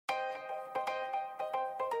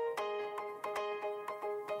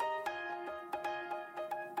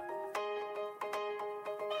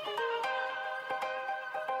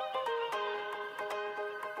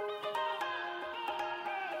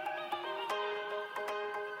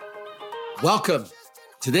Welcome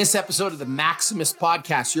to this episode of the Maximus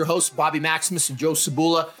Podcast. Your hosts, Bobby Maximus and Joe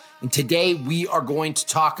Sabula. And today we are going to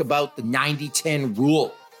talk about the 90-10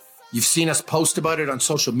 rule. You've seen us post about it on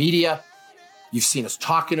social media. You've seen us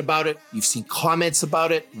talking about it. You've seen comments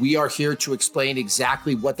about it. We are here to explain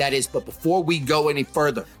exactly what that is. But before we go any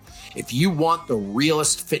further, if you want the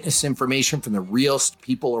realest fitness information from the realest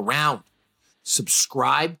people around,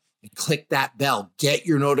 subscribe and click that bell. Get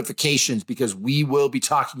your notifications because we will be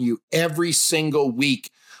talking to you every single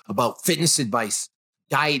week about fitness advice,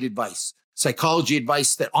 diet advice, psychology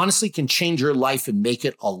advice that honestly can change your life and make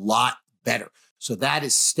it a lot better. So that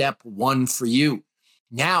is step one for you.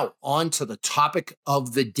 Now on to the topic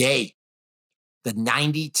of the day, the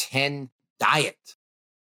 90-10 diet.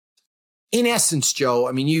 In essence, Joe,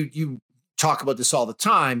 I mean, you talk about this all the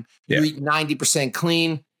time. You eat 90%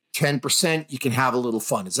 clean, 10%, you can have a little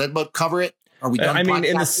fun. Is that about cover it? Are we done? I mean,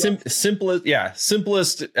 in the simplest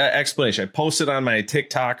explanation, I posted on my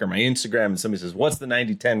TikTok or my Instagram and somebody says, what's the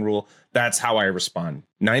 90-10 rule? That's how I respond.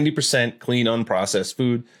 90% clean, unprocessed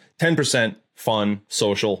food, 10% fun,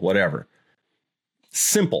 social, whatever.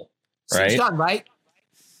 Simple, right? It's done, right?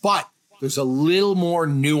 But there's a little more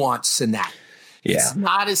nuance in that. Yeah. It's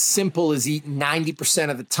not as simple as eating 90%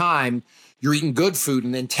 of the time you're eating good food,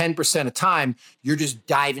 and then 10% of the time, you're just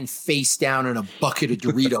diving face down in a bucket of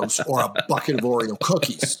Doritos or a bucket of Oreo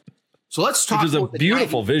cookies. So let's talk about a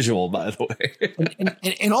beautiful visual, by the way.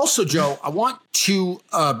 And also, Joe, I want to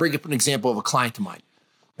bring up an example of a client of mine.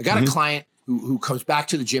 I got a client who comes back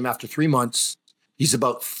to the gym after 3 months. He's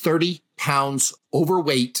about 30 pounds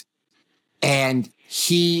overweight, and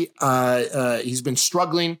he's been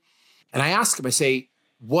struggling. And I ask him, I say,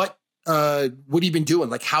 what have you been doing?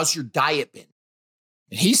 Like, how's your diet been?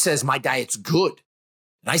 And he says, my diet's good.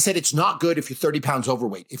 And I said, it's not good if you're 30 pounds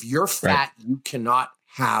overweight. If you're fat, you cannot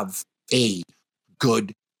have a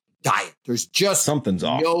good diet. There's just something's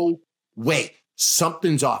off. No way.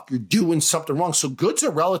 Something's off. You're doing something wrong. So good's a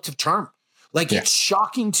relative term. Like, it's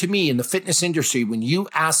shocking to me in the fitness industry when you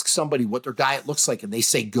ask somebody what their diet looks like and they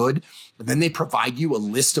say good, and then they provide you a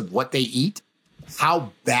list of what they eat,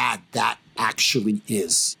 how bad that actually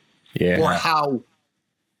is. Yeah. Or how,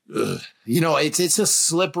 it's a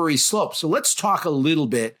slippery slope. So let's talk a little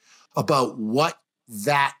bit about what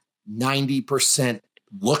that 90%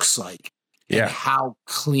 looks like and how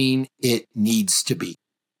clean it needs to be.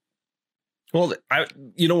 Well,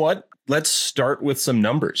 you know what? Let's start with some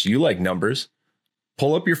numbers. You like numbers.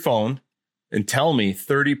 Pull up your phone and tell me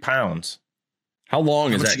 30 pounds. How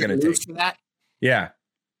long is that going to take? For that? Yeah.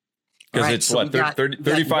 Because it's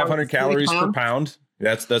 3,500 calories per pound.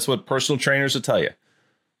 That's what personal trainers will tell you.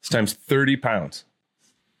 It's times 30 pounds.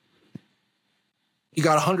 You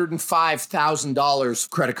got $105,000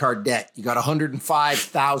 credit card debt. You got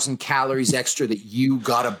 105,000 calories extra that you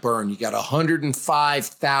got to burn. You got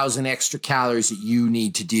 105,000 extra calories that you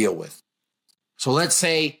need to deal with. So let's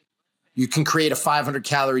say you can create a 500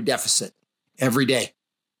 calorie deficit every day.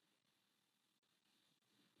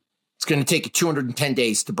 It's going to take you 210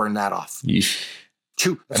 days to burn that off. Yeesh.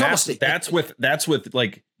 That's with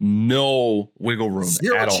like no wiggle room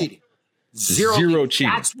at all. Zero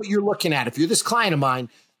cheating. That's what you're looking at. If you're this client of mine,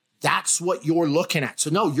 that's what you're looking at. So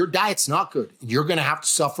no, your diet's not good. You're going to have to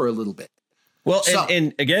suffer a little bit. Well,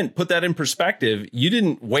 and again, put that in perspective. You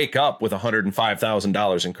didn't wake up with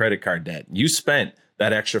 $105,000 in credit card debt. You spent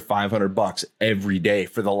that extra $500 every day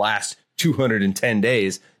for the last 210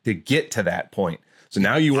 days to get to that point. So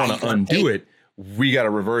now you want to undo it. We got to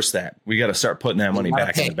reverse that. We got to start putting that money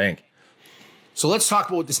back in the bank. So let's talk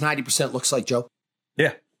about what this 90% looks like, Joe.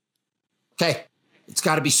 Yeah. Okay. It's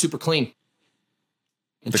got to be super clean.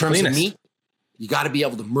 In terms of meat, you got to be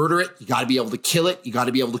able to murder it. You got to be able to kill it. You got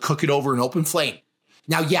to be able to cook it over an open flame.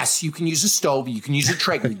 Now, yes, you can use a stove. You can use a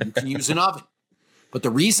Traeger. You can use an oven. But the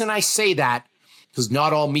reason I say that, because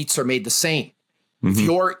not all meats are made the same. If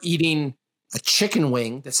you're eating a chicken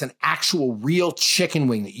wing that's an actual real chicken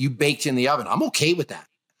wing that you baked in the oven, I'm okay with that.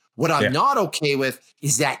 What I'm not okay with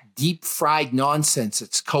is that deep fried nonsense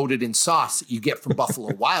that's coated in sauce that you get from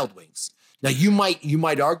Buffalo Wild Wings. Now, you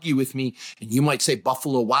might argue with me and you might say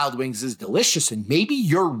Buffalo Wild Wings is delicious, and maybe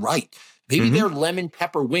you're right. Maybe their lemon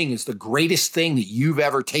pepper wing is the greatest thing that you've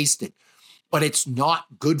ever tasted, but it's not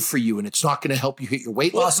good for you, and it's not going to help you hit your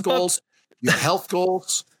weight loss goals, your health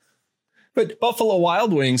goals. But Buffalo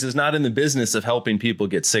Wild Wings is not in the business of helping people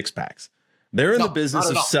get six packs. They're in the business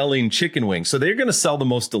of selling chicken wings. So they're going to sell the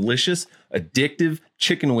most delicious, addictive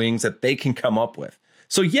chicken wings that they can come up with.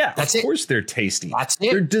 So yeah, That's of course they're tasty. That's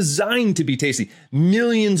it. They're designed to be tasty.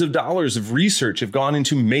 Millions of dollars of research have gone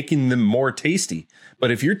into making them more tasty.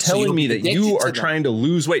 But if you're telling me that you are trying to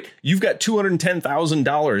lose weight, you've got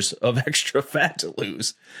 $210,000 of extra fat to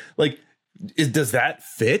lose. Like, does that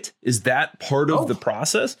fit? Is that part of the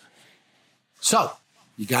process? So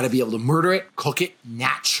you got to be able to murder it, cook it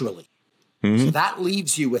naturally. Mm-hmm. So that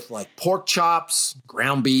leaves you with like pork chops,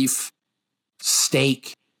 ground beef,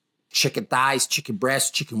 steak, chicken thighs, chicken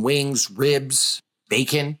breasts, chicken wings, ribs,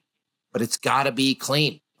 bacon, but it's got to be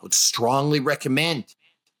clean. I would strongly recommend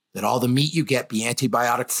that all the meat you get be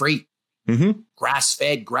antibiotic free,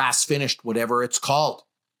 grass-fed, grass-finished, whatever it's called,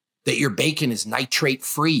 that your bacon is nitrate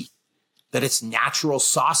free, that it's natural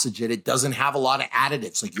sausage, that it doesn't have a lot of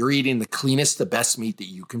additives. Like you're eating the cleanest, the best meat that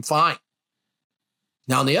you can find.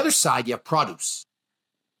 Now, on the other side, you have produce.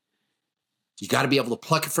 You got to be able to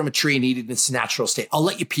pluck it from a tree and eat it in its natural state. I'll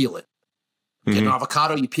let you peel it. Get an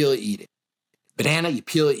avocado, you peel it, eat it. Banana, you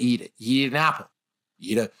peel it, eat it. You eat an apple.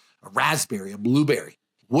 You eat a raspberry, a blueberry.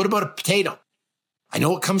 What about a potato? I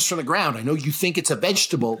know it comes from the ground. I know you think it's a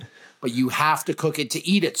vegetable, but you have to cook it to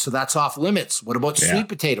eat it. So that's off limits. What about sweet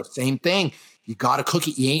potato? Same thing. You got to cook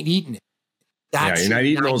it. You ain't eating it. You're not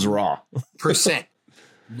eating those raw.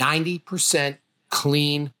 90%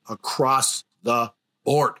 clean across the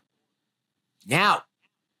board. Now,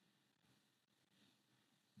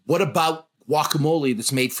 what about guacamole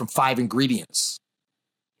that's made from 5 ingredients?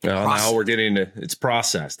 Well, now we're getting into it's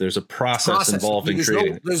processed. There's a process involved in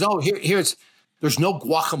creating it. There's no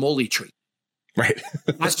guacamole tree. Right.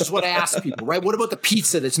 That's just what I ask people, right? What about the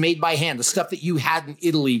pizza that's made by hand? The stuff that you had in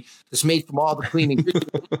Italy that's made from all the clean ingredients.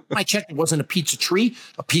 I checked, it wasn't a pizza tree,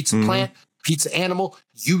 a pizza plant, pizza animal.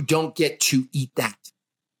 You don't get to eat that.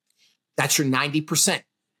 That's your 90%.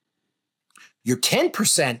 Your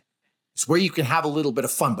 10% is where you can have a little bit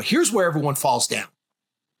of fun. But here's where everyone falls down.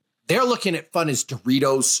 They're looking at fun as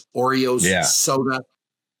Doritos, Oreos, soda,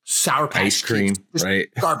 Sour Patch ice cream, Kids, right?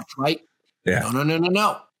 Garbage, right? Yeah.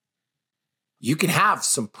 No. You can have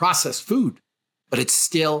some processed food, but it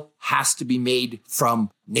still has to be made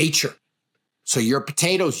from nature. So your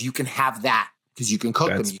potatoes, you can have that because you can cook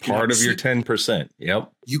them. That's part of your 10%.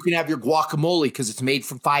 Yep. You can have your guacamole because it's made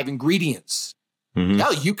from 5 ingredients. Now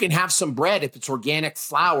you can have some bread if it's organic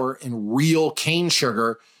flour and real cane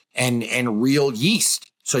sugar and real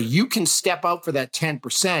yeast. So you can step out for that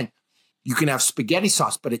 10%. You can have spaghetti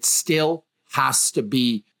sauce, but it still has to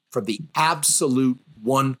be from the absolute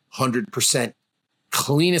 100%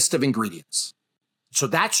 cleanest of ingredients. So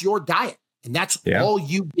that's your diet, and that's all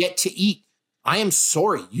you get to eat. I am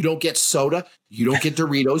sorry, you don't get soda, you don't get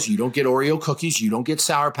Doritos, you don't get Oreo cookies, you don't get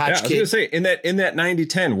Sour Patch Kids. I was going to say, in that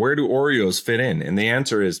 90-10, where do Oreos fit in? And the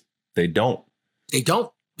answer is they don't. They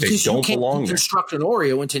don't. Because you can't construct an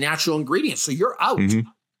Oreo into natural ingredients, so you're out.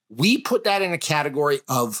 We put that in a category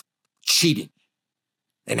of cheating.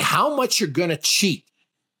 And how much you're going to cheat,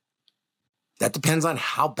 that depends on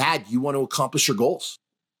how bad you want to accomplish your goals.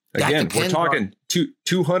 Again, we're talking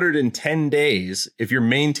 210 days if you're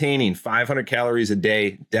maintaining 500 calories a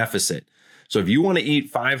day deficit. So if you want to eat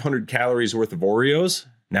 500 calories worth of Oreos,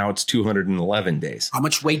 now it's 211 days. How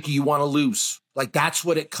much weight do you want to lose? Like, that's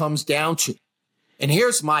what it comes down to. And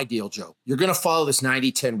here's my deal, Joe. You're going to follow this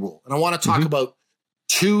 90-10 rule. And I want to talk about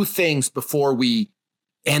 2 things before we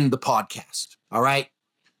end the podcast. All right.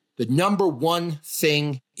 The number one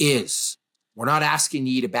thing is we're not asking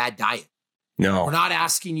you to eat a bad diet. No, we're not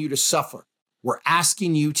asking you to suffer. We're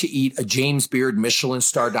asking you to eat a James Beard Michelin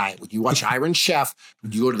star diet. When you watch Iron Chef,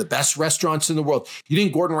 when you go to the best restaurants in the world, you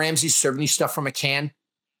think Gordon Ramsay's serving you stuff from a can?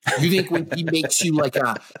 You think when he makes you like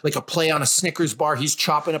a play on a Snickers bar, he's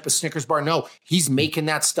chopping up a Snickers bar? No, he's making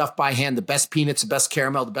that stuff by hand. The best peanuts, the best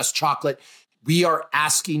caramel, the best chocolate. We are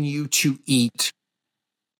asking you to eat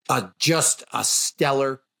just a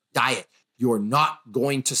stellar diet. You are not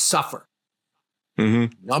going to suffer.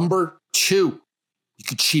 Number 2, you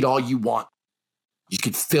could cheat all you want. You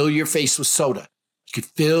could fill your face with soda. You could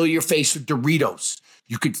fill your face with Doritos.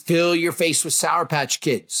 You could fill your face with Sour Patch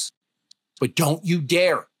Kids. But don't you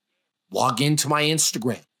dare log into my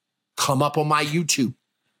Instagram, come up on my YouTube,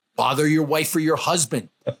 bother your wife or your husband,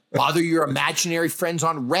 bother your imaginary friends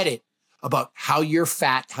on Reddit about how you're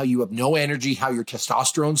fat, how you have no energy, how your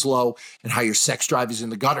testosterone's low, and how your sex drive is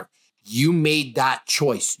in the gutter. You made that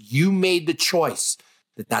choice. You made the choice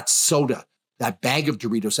that soda, that bag of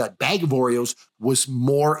Doritos, that bag of Oreos was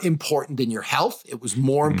more important than your health. It was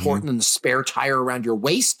more important than the spare tire around your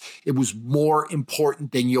waist. It was more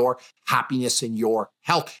important than your happiness and your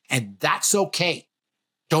health. And that's okay.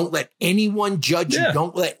 Don't let anyone judge you.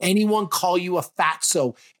 Don't let anyone call you a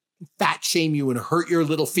fatso, fat shame you, and hurt your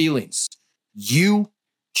little feelings. You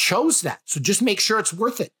chose that. So just make sure it's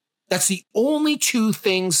worth it. That's the only two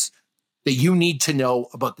things that you need to know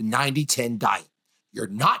about the 90-10 diet. You're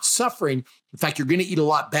not suffering. In fact, you're going to eat a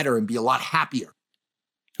lot better and be a lot happier.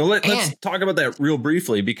 Well, let's talk about that real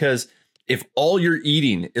briefly, because if all you're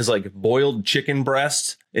eating is like boiled chicken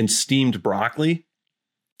breasts and steamed broccoli,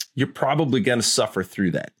 you're probably going to suffer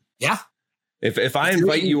through that. Yeah. If I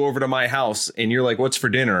invite you over to my house and you're like, what's for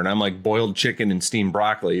dinner? And I'm like, boiled chicken and steamed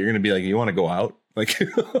broccoli, you're going to be like, you want to go out? Like,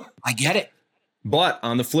 I get it. But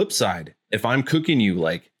on the flip side, if I'm cooking you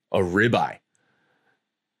like a ribeye,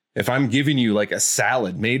 if I'm giving you like a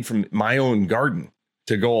salad made from my own garden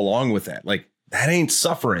to go along with that, like that ain't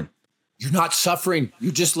suffering. You're not suffering.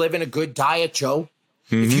 You just live in a good diet, Joe.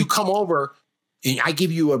 If you come over and I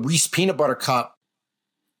give you a Reese peanut butter cup,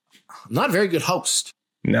 I'm not a very good host.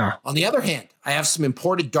 No. On the other hand, I have some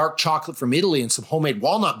imported dark chocolate from Italy and some homemade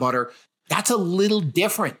walnut butter. That's a little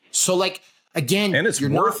different. So like, again, and it's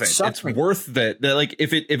worth it. Suffering. It's worth that. Like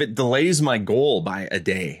if it delays my goal by a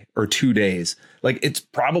day or 2 days, like it's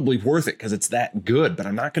probably worth it because it's that good. But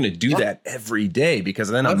I'm not going to do that every day because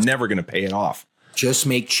then I'm never going to pay it off. Just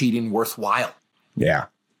make cheating worthwhile. Yeah.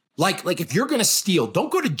 Like if you're going to steal,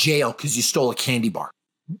 don't go to jail because you stole a candy bar.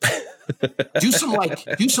 do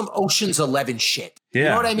some Ocean's 11 shit. Yeah, you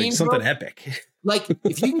know what I mean? Like something epic. Like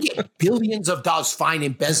if you can get billions of dollars, fine,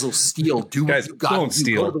 embezzle, steal, do Guys, what you got. don't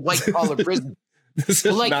steal. Go to the white collar prison. This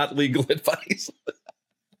is not legal advice.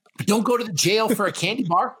 Don't go to the jail for a candy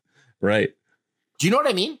bar. Right. Do you know what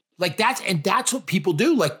I mean? Like that's what people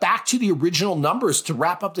do. Like back to the original numbers to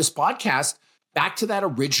wrap up this podcast. Back to that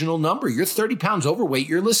original number. You're 30 pounds overweight.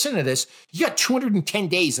 You're listening to this. You got 210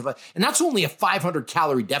 days and that's only a 500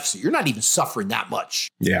 calorie deficit. You're not even suffering that much.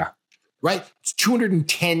 Yeah. Right? It's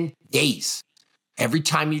 210 days. Every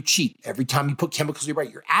time you cheat, every time you put chemicals in your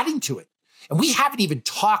body, you're adding to it. And we haven't even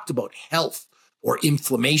talked about health or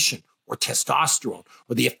inflammation or testosterone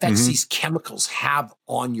or the effects these chemicals have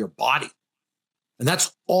on your body. And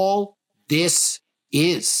that's all this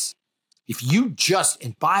is. If you just,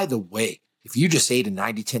 and by the way, if you just ate a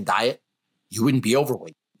 90-10 diet, you wouldn't be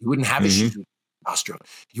overweight. You wouldn't have issues with testosterone.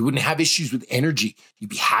 You wouldn't have issues with energy. You'd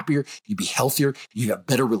be happier. You'd be healthier. You'd have a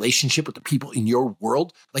better relationship with the people in your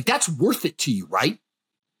world. Like that's worth it to you, right?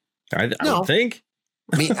 I would think.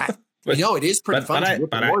 I mean, it is pretty fun to rip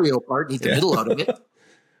the Oreo apart and eat the middle out of it.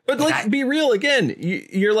 But like, be real again.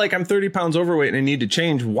 You're like, I'm 30 pounds overweight and I need to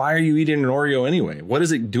change. Why are you eating an Oreo anyway? What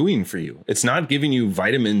is it doing for you? It's not giving you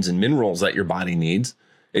vitamins and minerals that your body needs.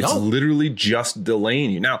 It's literally just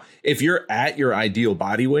delaying you. Now, if you're at your ideal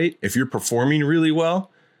body weight, if you're performing really well,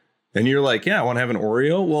 and you're like, yeah, I want to have an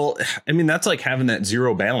Oreo. Well, I mean, that's like having that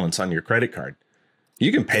zero balance on your credit card.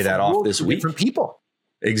 You can pay that off this week. Different people.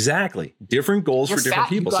 Exactly. Different goals for different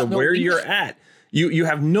people. So where you're at, you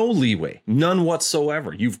have no leeway, none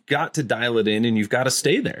whatsoever. You've got to dial it in and you've got to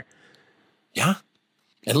stay there. Yeah.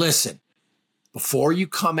 And listen, before you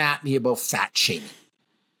come at me about fat shaming,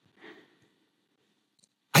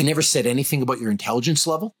 I never said anything about your intelligence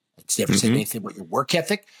level. I never said anything about your work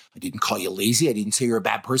ethic. I didn't call you lazy. I didn't say you're a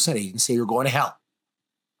bad person. I didn't say you're going to hell.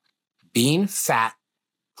 Being fat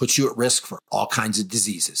puts you at risk for all kinds of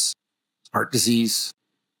diseases. Heart disease,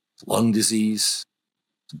 lung disease,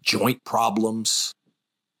 joint problems,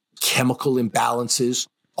 chemical imbalances,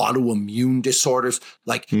 autoimmune disorders.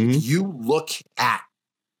 Like if you look at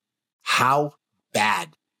how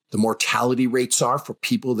bad the mortality rates are for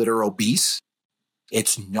people that are obese,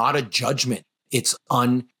 it's not a judgment. It's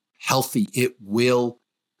unhealthy. It will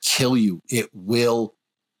kill you. It will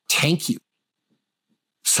tank you.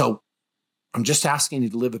 So I'm just asking you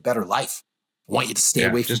to live a better life. I want you to stay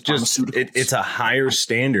away from pharmaceuticals. It's a higher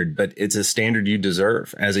standard, but it's a standard you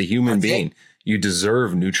deserve as a human being. You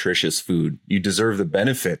deserve nutritious food. You deserve the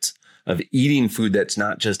benefits of eating food that's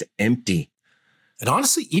not just empty. And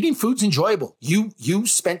honestly, eating food's enjoyable. You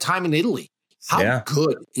spent time in Italy. How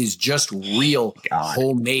good is just real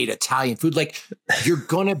homemade Italian food? Like you're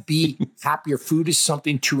going to be happier. Food is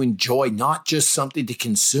something to enjoy, not just something to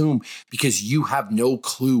consume because you have no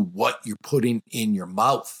clue what you're putting in your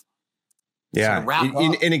mouth. Yeah.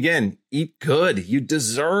 So and again, eat good. You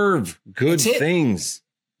deserve good things.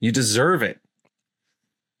 You deserve it.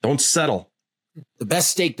 Don't settle. The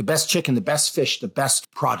best steak, the best chicken, the best fish, the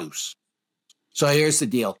best produce. So here's the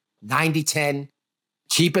deal. 90-10,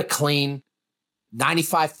 keep it clean.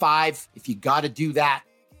 95-5, if you got to do that,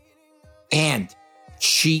 and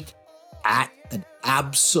cheat at an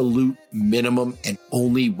absolute minimum and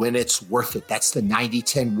only when it's worth it. That's the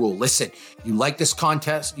 90-10 rule. Listen, you like this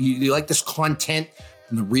contest, you like this content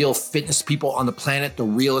from the real fitness people on the planet, the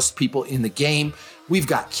realest people in the game. We've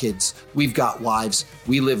got kids. We've got wives.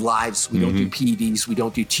 We live lives. We don't do PEDs. We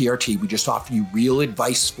don't do TRT. We just offer you real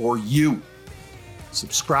advice for you.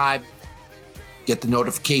 Subscribe. Get the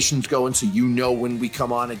notifications going so you know when we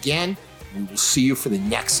come on again. We will see you for the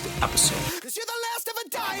next episode.